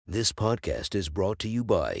This podcast is brought to you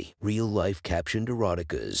by Real Life Captioned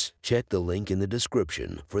Eroticas. Check the link in the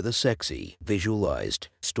description for the sexy, visualized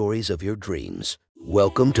stories of your dreams.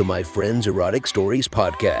 Welcome to my Friends Erotic Stories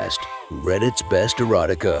podcast, Reddit's Best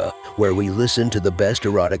Erotica, where we listen to the best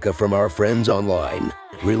erotica from our friends online.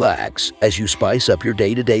 Relax as you spice up your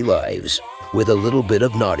day-to-day lives with a little bit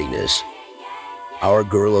of naughtiness. Our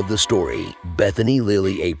girl of the story, Bethany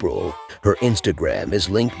Lily April. Her Instagram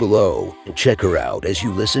is linked below. Check her out as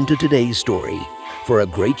you listen to today's story for a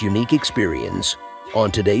great unique experience.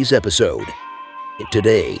 On today's episode,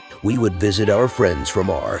 today we would visit our friends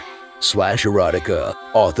from our /erotica.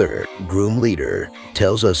 Author, groom leader,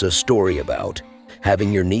 tells us a story about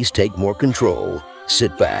having your niece take more control.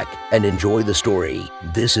 Sit back and enjoy the story.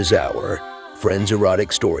 This is our Friends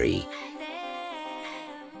Erotic Story.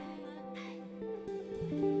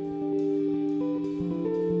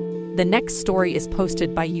 The next story is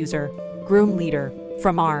posted by user Groom Leader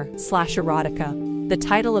from r/erotica. The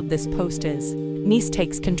title of this post is Niece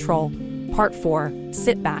Takes Control, Part 4.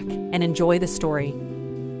 Sit back and enjoy the story.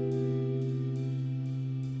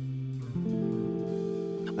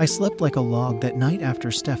 I slept like a log that night after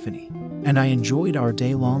Stephanie, and I enjoyed our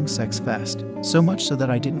day-long sex fest, so much so that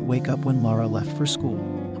I didn't wake up when Laura left for school.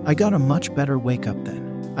 I got a much better wake-up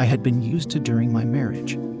than I had been used to during my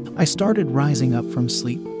marriage. I started rising up from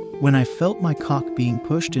sleep when I felt my cock being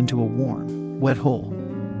pushed into a warm, wet hole,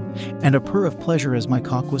 and a purr of pleasure as my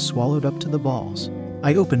cock was swallowed up to the balls.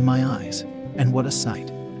 I opened my eyes, and what a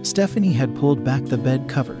sight. Stephanie had pulled back the bed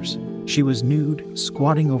covers. She was nude,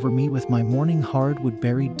 squatting over me with my morning hardwood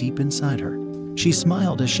buried deep inside her. She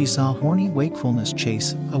smiled as she saw horny wakefulness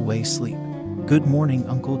chase away sleep. "Good morning,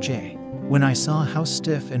 Uncle Jay." When I saw how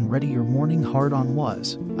stiff and ready your morning hard-on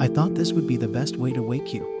was, I thought this would be the best way to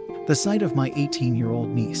wake you. The sight of my 18-year-old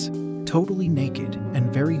niece, totally naked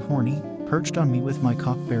and very horny, perched on me with my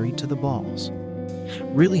cock buried to the balls,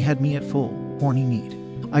 really had me at full, horny need.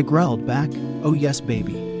 I growled back, "Oh yes,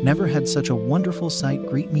 baby, never had such a wonderful sight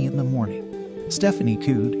greet me in the morning." Stephanie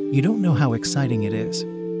cooed, "You don't know how exciting it is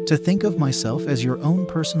to think of myself as your own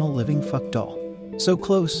personal living fuck doll. So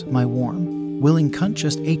close, my warm, willing cunt,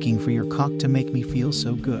 just aching for your cock to make me feel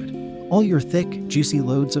so good. All your thick, juicy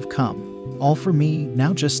loads of cum. All for me,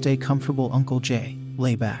 now just stay comfortable, Uncle Jay,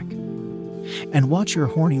 lay back and watch your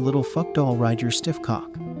horny little fuck doll ride your stiff cock,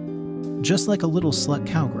 just like a little slut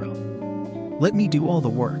cowgirl. Let me do all the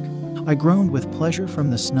work." I groaned with pleasure from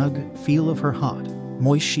the snug feel of her hot,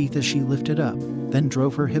 moist sheath as she lifted up, then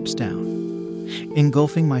drove her hips down,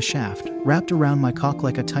 engulfing my shaft, wrapped around my cock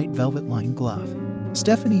like a tight velvet-lined glove.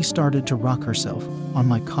 Stephanie started to rock herself on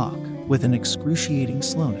my cock with an excruciating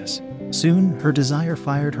slowness. Soon, her desire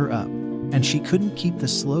fired her up, and she couldn't keep the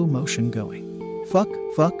slow motion going. Fuck,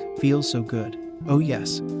 feels so good. Oh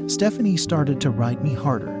yes. Stephanie started to ride me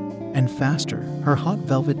harder and faster, her hot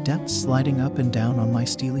velvet depths sliding up and down on my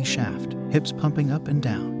steely shaft, hips pumping up and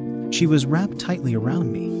down. She was wrapped tightly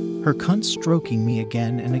around me, her cunt stroking me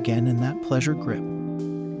again and again in that pleasure grip.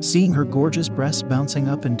 Seeing her gorgeous breasts bouncing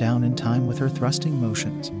up and down in time with her thrusting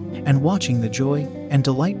motions, and watching the joy and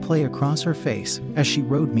delight play across her face as she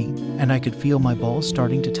rode me, and I could feel my balls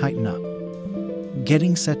starting to tighten up,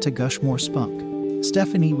 getting set to gush more spunk.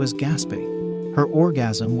 Stephanie was gasping. Her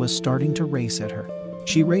orgasm was starting to race at her.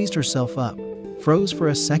 She raised herself up, froze for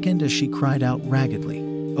a second as she cried out raggedly,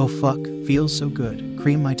 "Oh fuck, feels so good,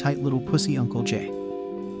 cream my tight little pussy, Uncle Jay.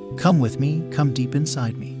 Come with me, come deep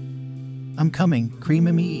inside me. I'm coming, cream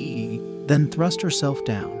me," then thrust herself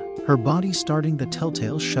down, her body starting the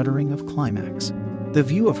telltale shuddering of climax. The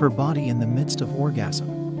view of her body in the midst of orgasm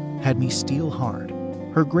had me steel hard.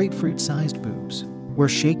 Her grapefruit-sized boobs were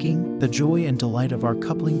shaking, the joy and delight of our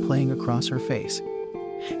coupling playing across her face,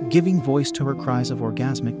 giving voice to her cries of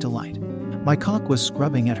orgasmic delight. My cock was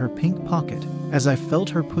scrubbing at her pink pocket as I felt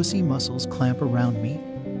her pussy muscles clamp around me,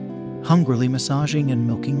 hungrily massaging and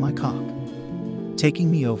milking my cock, taking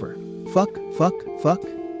me over. Fuck,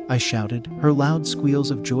 I shouted, her loud squeals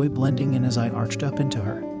of joy blending in as I arched up into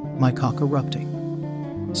her, my cock erupting,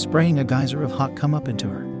 spraying a geyser of hot cum up into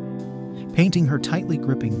her, painting her tightly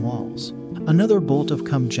gripping walls. Another bolt of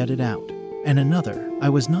cum jetted out, and another. I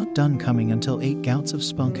was not done coming until 8 gouts of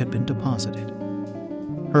spunk had been deposited,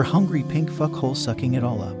 her hungry pink fuckhole sucking it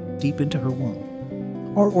all up, deep into her womb.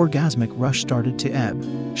 Our orgasmic rush started to ebb.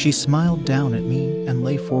 She smiled down at me and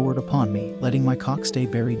lay forward upon me, letting my cock stay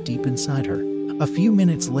buried deep inside her. A few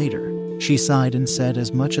minutes later, she sighed and said,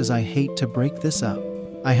 "As much as I hate to break this up,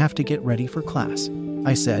 I have to get ready for class."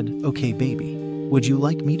 I said, "Okay, baby, would you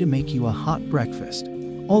like me to make you a hot breakfast?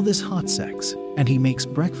 All this hot sex, and he makes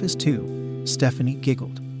breakfast too." Stephanie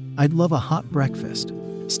giggled. "I'd love a hot breakfast."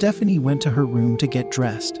 Stephanie went to her room to get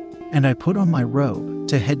dressed, and I put on my robe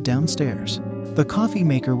to head downstairs. The coffee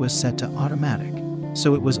maker was set to automatic,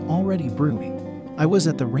 so it was already brewing. I was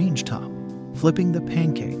at the range top, flipping the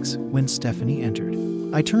pancakes, when Stephanie entered.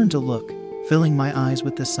 I turned to look, filling my eyes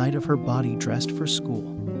with the sight of her body dressed for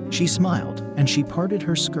school. She smiled, and she parted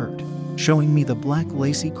her skirt, showing me the black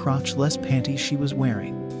lacy crotchless panties she was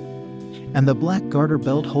wearing, and the black garter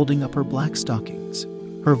belt holding up her black stockings.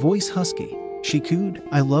 Her voice husky, she cooed,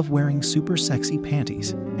 "I love wearing super sexy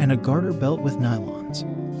panties and a garter belt with nylons.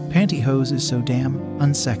 Pantyhose is so damn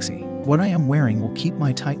unsexy. What I am wearing will keep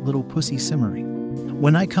my tight little pussy simmering.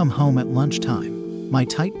 When I come home at lunchtime, my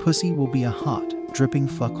tight pussy will be a hot, dripping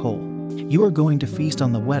fuckhole. You are going to feast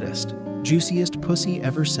on the wettest, juiciest pussy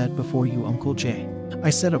ever set before you, Uncle Jay."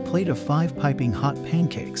 I set a plate of 5 piping hot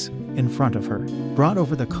pancakes in front of her, brought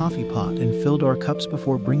over the coffee pot and filled our cups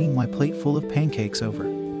before bringing my plate full of pancakes over.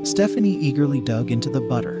 Stephanie eagerly dug into the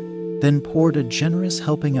butter, then poured a generous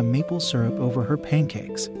helping of maple syrup over her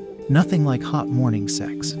pancakes. Nothing like hot morning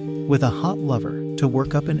sex with a hot lover to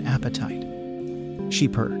work up an appetite, she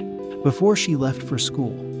purred. Before she left for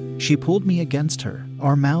school, she pulled me against her.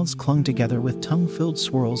 Our mouths clung together with tongue-filled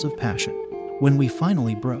swirls of passion. When we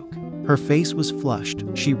finally broke, her face was flushed.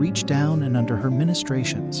 She reached down, and under her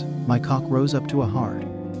ministrations, my cock rose up to a hard,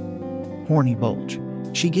 horny bulge.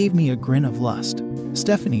 She gave me a grin of lust.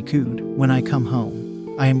 Stephanie cooed, "When I come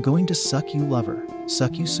home, I am going to suck you, lover,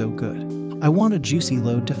 suck you so good. I want a juicy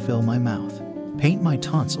load to fill my mouth, paint my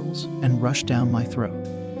tonsils, and rush down my throat."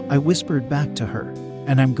 I whispered back to her,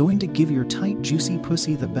 "And I'm going to give your tight, juicy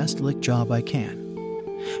pussy the best lick job I can.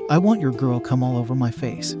 I want your girl come all over my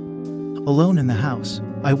face." Alone in the house,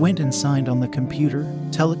 I went and signed on the computer.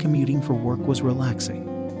 Telecommuting for work was relaxing,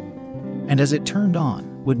 and as it turned on,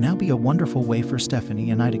 would now be a wonderful way for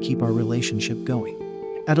Stephanie and I to keep our relationship going.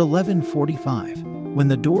 At 11:45, when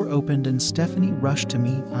the door opened and Stephanie rushed to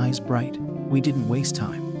me, eyes bright, we didn't waste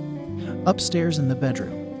time. Upstairs in the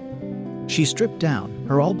bedroom, she stripped down,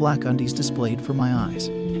 her all-black undies displayed for my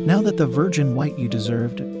eyes. "Now that the virgin white you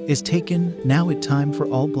deserved is taken, now it time for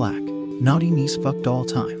all black. Naughty niece fucked all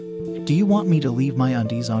time. Do you want me to leave my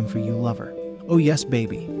undies on for you, lover?" "Oh yes,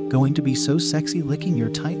 baby. Going to be so sexy licking your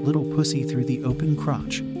tight little pussy through the open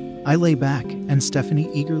crotch." I lay back, and Stephanie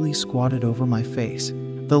eagerly squatted over my face.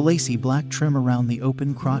 The lacy black trim around the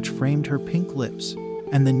open crotch framed her pink lips,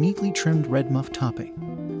 and the neatly trimmed red muff topping.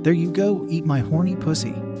 "There you go, eat my horny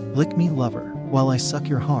pussy. Lick me, lover, while I suck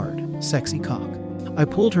your hard, sexy cock." I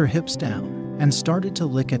pulled her hips down and started to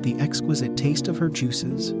lick at the exquisite taste of her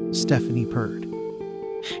juices. Stephanie purred.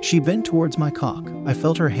 She bent towards my cock. I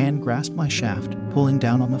felt her hand grasp my shaft, pulling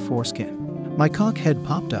down on the foreskin. My cock head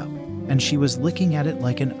popped up, and she was licking at it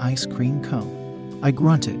like an ice cream cone. I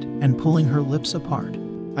grunted, and pulling her lips apart,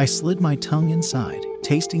 I slid my tongue inside,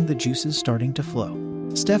 tasting the juices starting to flow.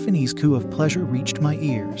 Stephanie's coo of pleasure reached my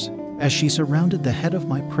ears as she surrounded the head of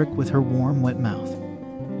my prick with her warm, wet mouth,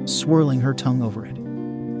 swirling her tongue over it,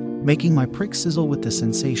 making my prick sizzle with the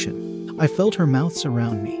sensation. I felt her mouth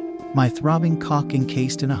surround me, my throbbing cock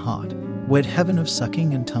encased in a hot, wet heaven of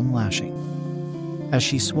sucking and tongue lashing. As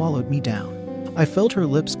she swallowed me down, I felt her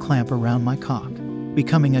lips clamp around my cock,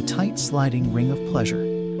 becoming a tight sliding ring of pleasure.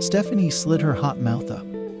 Stephanie slid her hot mouth up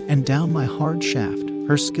and down my hard shaft,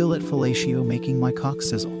 her skill at fellatio making my cock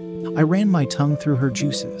sizzle. I ran my tongue through her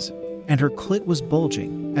juices, and her clit was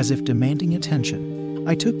bulging as if demanding attention.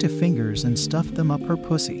 I took to fingers and stuffed them up her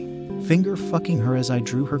pussy, finger fucking her as I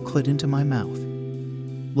drew her clit into my mouth,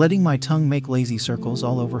 letting my tongue make lazy circles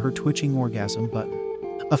all over her twitching orgasm button.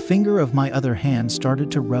 A finger of my other hand started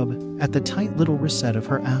to rub at the tight little recess of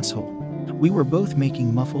her asshole. We were both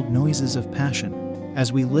making muffled noises of passion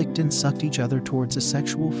as we licked and sucked each other towards a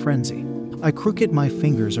sexual frenzy. I crooked my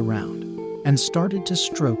fingers around and started to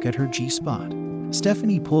stroke at her G-spot.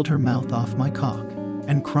 Stephanie pulled her mouth off my cock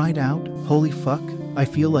and cried out, "Holy fuck, I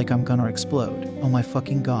feel like I'm gonna explode. Oh my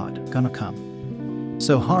fucking god, gonna come.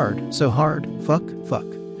 So hard, fuck, fuck."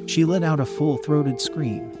 She let out a full-throated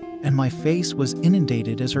scream, and my face was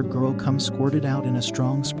inundated as her girl cum squirted out in a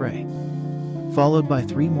strong spray, followed by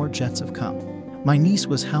 3 more jets of cum. My niece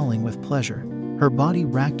was howling with pleasure, her body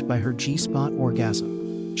racked by her G-spot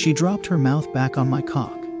orgasm. She dropped her mouth back on my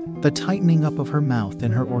cock. The tightening up of her mouth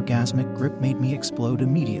and her orgasmic grip made me explode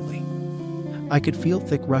immediately. I could feel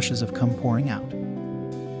thick rushes of cum pouring out,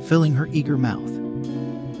 filling her eager mouth,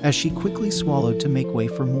 as she quickly swallowed to make way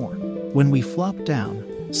for more. When we flopped down,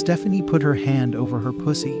 Stephanie put her hand over her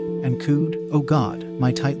pussy and cooed, "Oh god,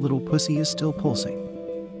 my tight little pussy is still pulsing.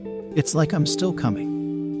 It's like I'm still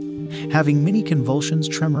coming." Having mini convulsions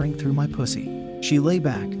tremoring through my pussy, she lay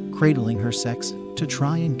back, cradling her sex to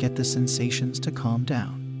try and get the sensations to calm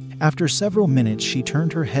down. After several minutes, she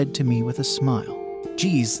turned her head to me with a smile.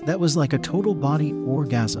 Geez, that was like a total body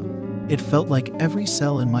orgasm. It felt like every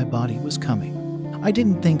cell in my body was coming. I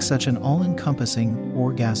didn't think such an all-encompassing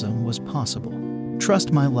orgasm was possible.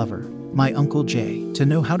 Trust my lover, my Uncle Jay, to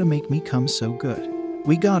know how to make me come so good.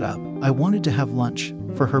 We got up. I wanted to have lunch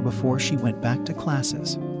for her before she went back to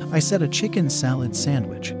classes. I set a chicken salad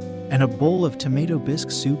sandwich and a bowl of tomato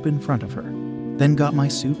bisque soup in front of her, then got my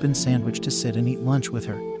soup and sandwich to sit and eat lunch with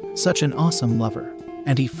her. Such an awesome lover.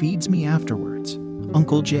 And he feeds me afterwards.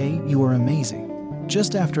 Uncle Jay, you are amazing.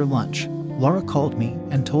 Just after lunch, Laura called me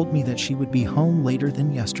and told me that she would be home later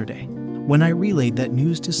than yesterday. When I relayed that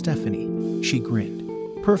news to Stephanie, she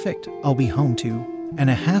grinned. Perfect, I'll be home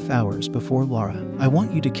 2.5 hours before Laura. I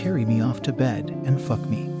want you to carry me off to bed and fuck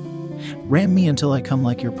me. Ram me until I come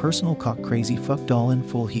like your personal cock crazy fuck doll in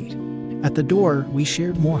full heat. At the door, we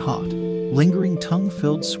shared more hot, lingering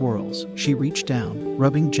tongue-filled swirls. She reached down,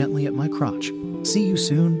 rubbing gently at my crotch. See you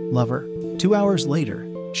soon, lover. 2 hours later,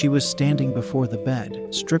 she was standing before the bed,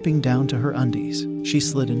 stripping down to her undies. She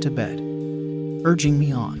slid into bed, urging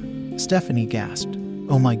me on. Stephanie gasped.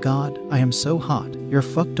 Oh my God, I am so hot. Your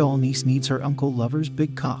fuck doll niece needs her uncle lover's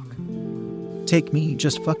big cock. Take me,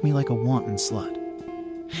 just fuck me like a wanton slut.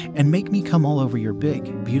 And make me come all over your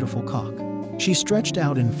big, beautiful cock. She stretched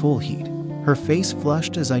out in full heat. Her face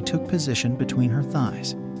flushed as I took position between her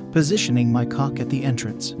thighs. Positioning my cock at the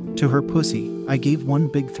entrance to her pussy, I gave one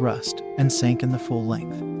big thrust and sank in the full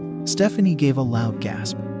length. Stephanie gave a loud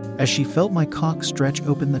gasp as she felt my cock stretch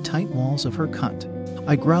open the tight walls of her cunt.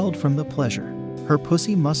 I growled from the pleasure, her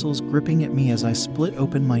pussy muscles gripping at me as I split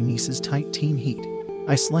open my niece's tight teen heat.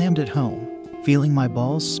 I slammed it home, feeling my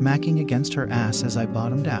balls smacking against her ass as I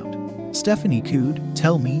bottomed out. Stephanie cooed,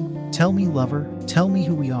 tell me, lover, tell me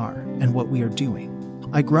who we are and what we are doing.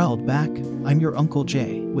 I growled back, I'm your Uncle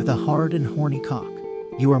Jay, with a hard and horny cock.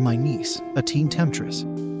 You are my niece, a teen temptress.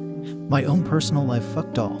 My own personal life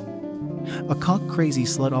fuck doll. A cock-crazy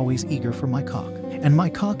slut always eager for my cock. And my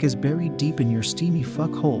cock is buried deep in your steamy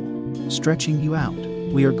fuck hole, stretching you out.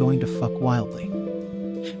 We are going to fuck wildly.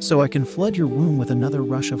 So I can flood your womb with another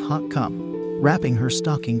rush of hot cum. Wrapping her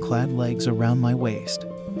stocking-clad legs around my waist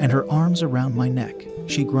and her arms around my neck,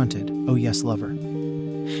 she grunted, oh yes, lover.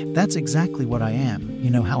 That's exactly what I am, you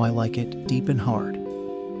know how I like it, deep and hard.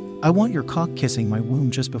 I want your cock kissing my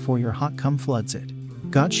womb just before your hot cum floods it.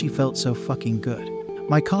 God, she felt so fucking good.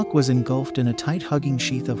 My cock was engulfed in a tight hugging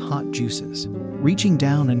sheath of hot juices. Reaching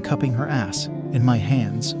down and cupping her ass in my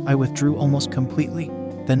hands, I withdrew almost completely,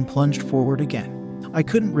 then plunged forward again. I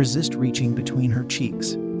couldn't resist reaching between her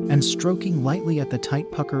cheeks and stroking lightly at the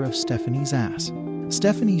tight pucker of Stephanie's ass.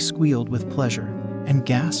 Stephanie squealed with pleasure and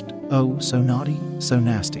gasped, oh, so naughty, so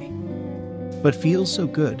nasty. But feels so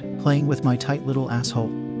good, playing with my tight little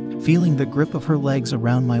asshole. Feeling the grip of her legs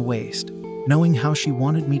around my waist, knowing how she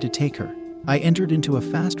wanted me to take her, I entered into a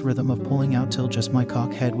fast rhythm of pulling out till just my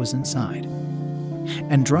cock head was inside,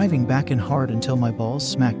 and driving back in hard until my balls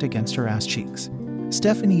smacked against her ass cheeks.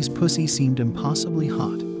 Stephanie's pussy seemed impossibly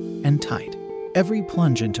hot and tight. Every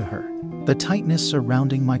plunge into her, the tightness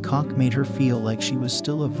surrounding my cock made her feel like she was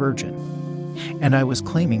still a virgin, and I was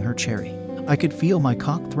claiming her cherry. I could feel my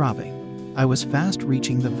cock throbbing. I was fast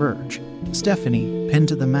reaching the verge. Stephanie, pinned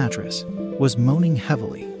to the mattress, was moaning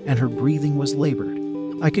heavily, and her breathing was labored.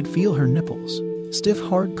 I could feel her nipples, stiff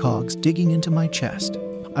hard cogs digging into my chest.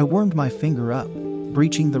 I wormed my finger up,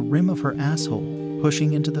 breaching the rim of her asshole,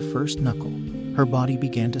 pushing into the first knuckle. Her body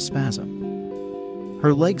began to spasm.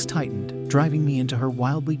 Her legs tightened, driving me into her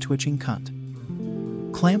wildly twitching cunt.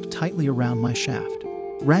 Clamped tightly around my shaft.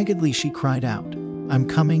 Raggedly she cried out, I'm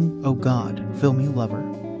coming, oh God, fill me lover,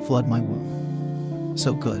 flood my womb.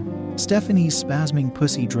 So good. Stephanie's spasming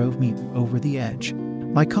pussy drove me over the edge.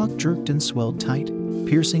 My cock jerked and swelled tight,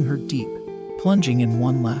 piercing her deep, plunging in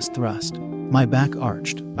one last thrust. My back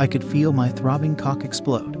arched. I could feel my throbbing cock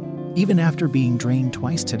explode. Even after being drained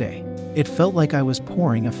twice today, it felt like I was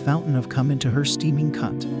pouring a fountain of cum into her steaming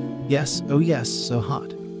cunt. Yes, oh yes, so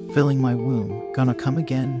hot. Filling my womb, gonna come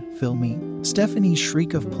again, fill me. Stephanie's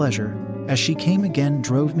shriek of pleasure, as she came again,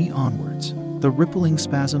 drove me onwards. The rippling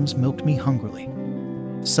spasms milked me hungrily,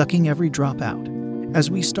 sucking every drop out.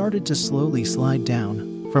 As we started to slowly slide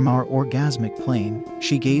down from our orgasmic plane,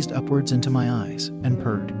 she gazed upwards into my eyes and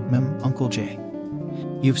purred, Uncle Jay.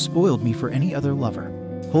 You've spoiled me for any other lover.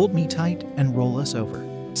 Hold me tight and roll us over.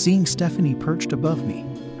 Seeing Stephanie perched above me,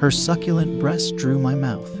 her succulent breasts drew my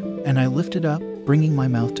mouth, and I lifted up, bringing my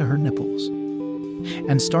mouth to her nipples,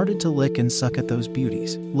 and started to lick and suck at those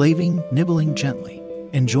beauties, laving, nibbling gently,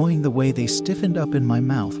 enjoying the way they stiffened up in my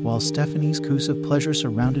mouth while Stephanie's coos of pleasure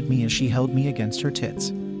surrounded me as she held me against her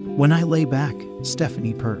tits. When I lay back,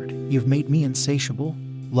 Stephanie purred. You've made me insatiable,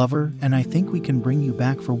 lover, and I think we can bring you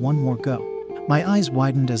back for one more go. My eyes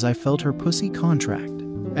widened as I felt her pussy contract,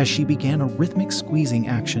 as she began a rhythmic squeezing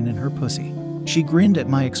action in her pussy. She grinned at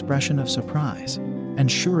my expression of surprise,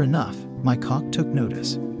 and sure enough, my cock took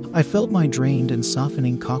notice. I felt my drained and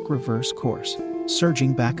softening cock reverse course,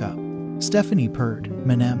 surging back up. Stephanie purred,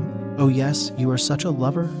 Menem, oh yes, you are such a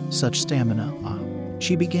lover, such stamina, ah.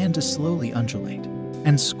 She began to slowly undulate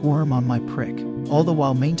and squirm on my prick, all the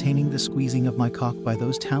while maintaining the squeezing of my cock by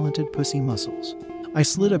those talented pussy muscles. I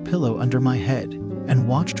slid a pillow under my head and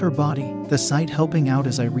watched her body, the sight helping out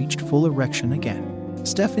as I reached full erection again.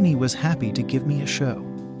 Stephanie was happy to give me a show.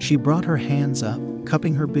 She brought her hands up,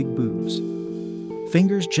 cupping her big boobs,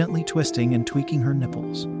 fingers gently twisting and tweaking her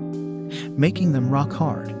nipples, making them rock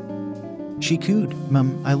hard. She cooed,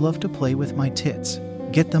 Mum, I love to play with my tits.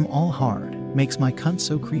 Get them all hard, makes my cunt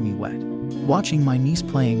so creamy wet. Watching my niece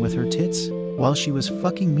playing with her tits while she was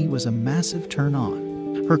fucking me was a massive turn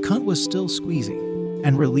on. Her cunt was still squeezing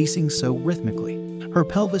and releasing so rhythmically. Her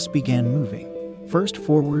pelvis began moving, first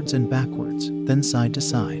forwards and backwards, then side to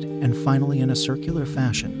side, and finally in a circular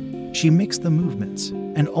fashion. She mixed the movements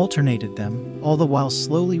and alternated them, all the while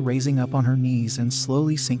slowly raising up on her knees and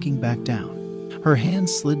slowly sinking back down. Her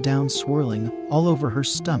hands slid down, swirling all over her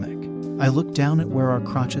stomach. I looked down at where our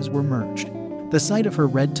crotches were merged. The sight of her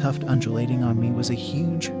red tuft undulating on me was a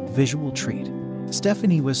huge visual treat.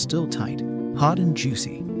 Stephanie was still tight, hot and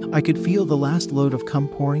juicy. I could feel the last load of cum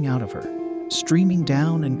pouring out of her, streaming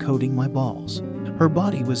down and coating my balls. Her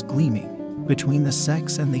body was gleaming between the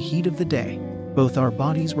sex and the heat of the day. Both our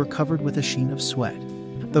bodies were covered with a sheen of sweat.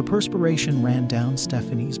 The perspiration ran down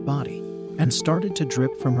Stephanie's body and started to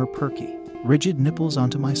drip from her perky, rigid nipples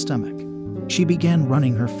onto my stomach. She began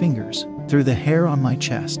running her fingers through the hair on my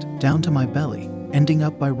chest, down to my belly, ending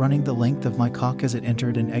up by running the length of my cock as it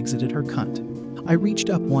entered and exited her cunt. I reached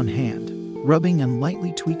up one hand, rubbing and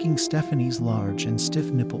lightly tweaking Stephanie's large and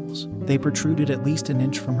stiff nipples. They protruded at least an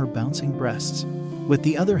inch from her bouncing breasts. With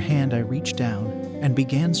the other hand I reached down and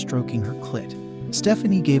began stroking her clit.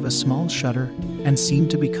 Stephanie gave a small shudder and seemed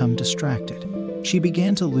to become distracted. She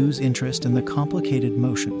began to lose interest in the complicated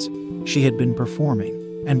motions she had been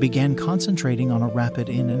performing and began concentrating on a rapid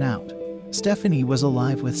in and out. Stephanie was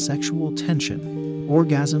alive with sexual tension.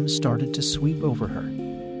 Orgasms started to sweep over her.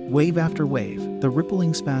 Wave after wave, the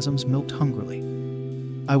rippling spasms milked hungrily.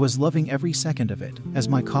 I was loving every second of it as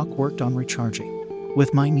my cock worked on recharging.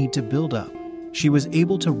 With my need to build up, she was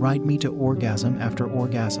able to ride me to orgasm after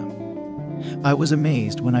orgasm. I was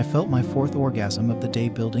amazed when I felt my fourth orgasm of the day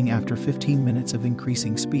building after 15 minutes of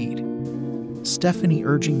increasing speed. Stephanie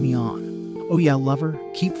urging me on. Oh yeah, lover,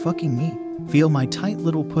 keep fucking me. Feel my tight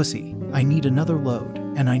little pussy. I need another load,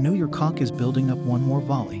 and I know your cock is building up one more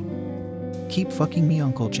volley. Keep fucking me,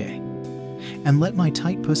 Uncle Jay. And let my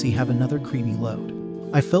tight pussy have another creamy load.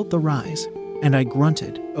 I felt the rise, and I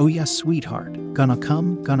grunted, oh yes, sweetheart. Gonna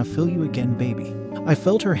come, gonna fill you again, baby. I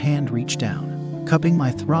felt her hand reach down, cupping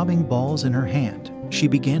my throbbing balls in her hand. She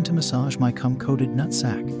began to massage my cum-coated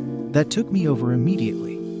nutsack. That took me over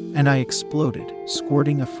immediately, and I exploded,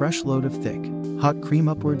 squirting a fresh load of thick, hot cream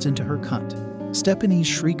upwards into her cunt. Stephanie's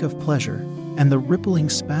shriek of pleasure and the rippling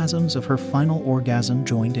spasms of her final orgasm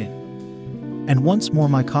joined in. And once more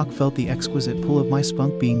my cock felt the exquisite pull of my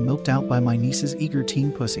spunk being milked out by my niece's eager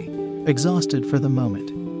teen pussy. Exhausted for the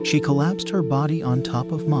moment, she collapsed her body on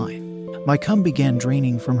top of mine. My cum began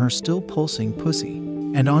draining from her still pulsing pussy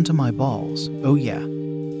and onto my balls. Oh yeah,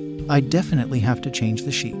 I definitely have to change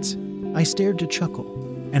the sheets. I stared to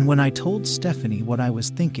chuckle, and when I told Stephanie what I was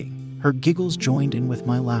thinking, her giggles joined in with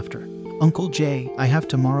my laughter. Uncle Jay, I have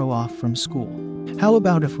tomorrow off from school. How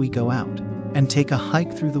about if we go out and take a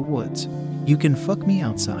hike through the woods? You can fuck me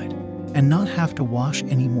outside and not have to wash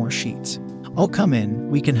any more sheets. I'll come in,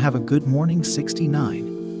 we can have a good morning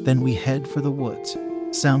 69, then we head for the woods.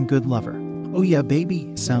 Sound good, lover? Oh yeah,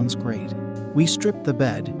 baby, sounds great. We stripped the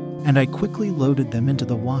bed, and I quickly loaded them into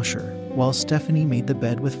the washer while Stephanie made the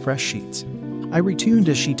bed with fresh sheets. I retuned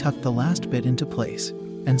as she tucked the last bit into place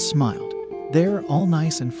and smiled. There, all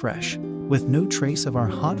nice and fresh, with no trace of our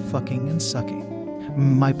hot fucking and sucking.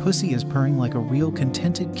 My pussy is purring like a real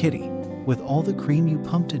contented kitty, with all the cream you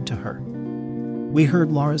pumped into her. We heard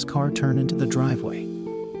Laura's car turn into the driveway.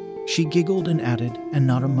 She giggled and added, and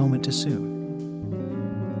not a moment too soon.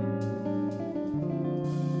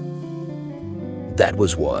 That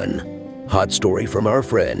was one hot story from our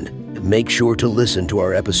friend. Make sure to listen to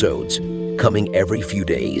our episodes, coming every few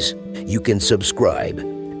days. You can subscribe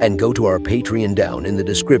and go to our Patreon down in the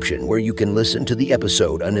description where you can listen to the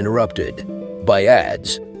episode uninterrupted by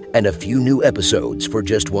ads and a few new episodes for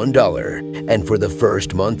just $1. And for the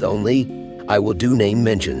first month only, I will do name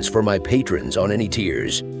mentions for my patrons on any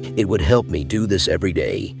tiers. It would help me do this every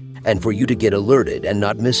day, and for you to get alerted and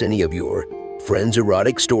not miss any of your friends'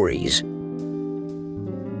 erotic stories.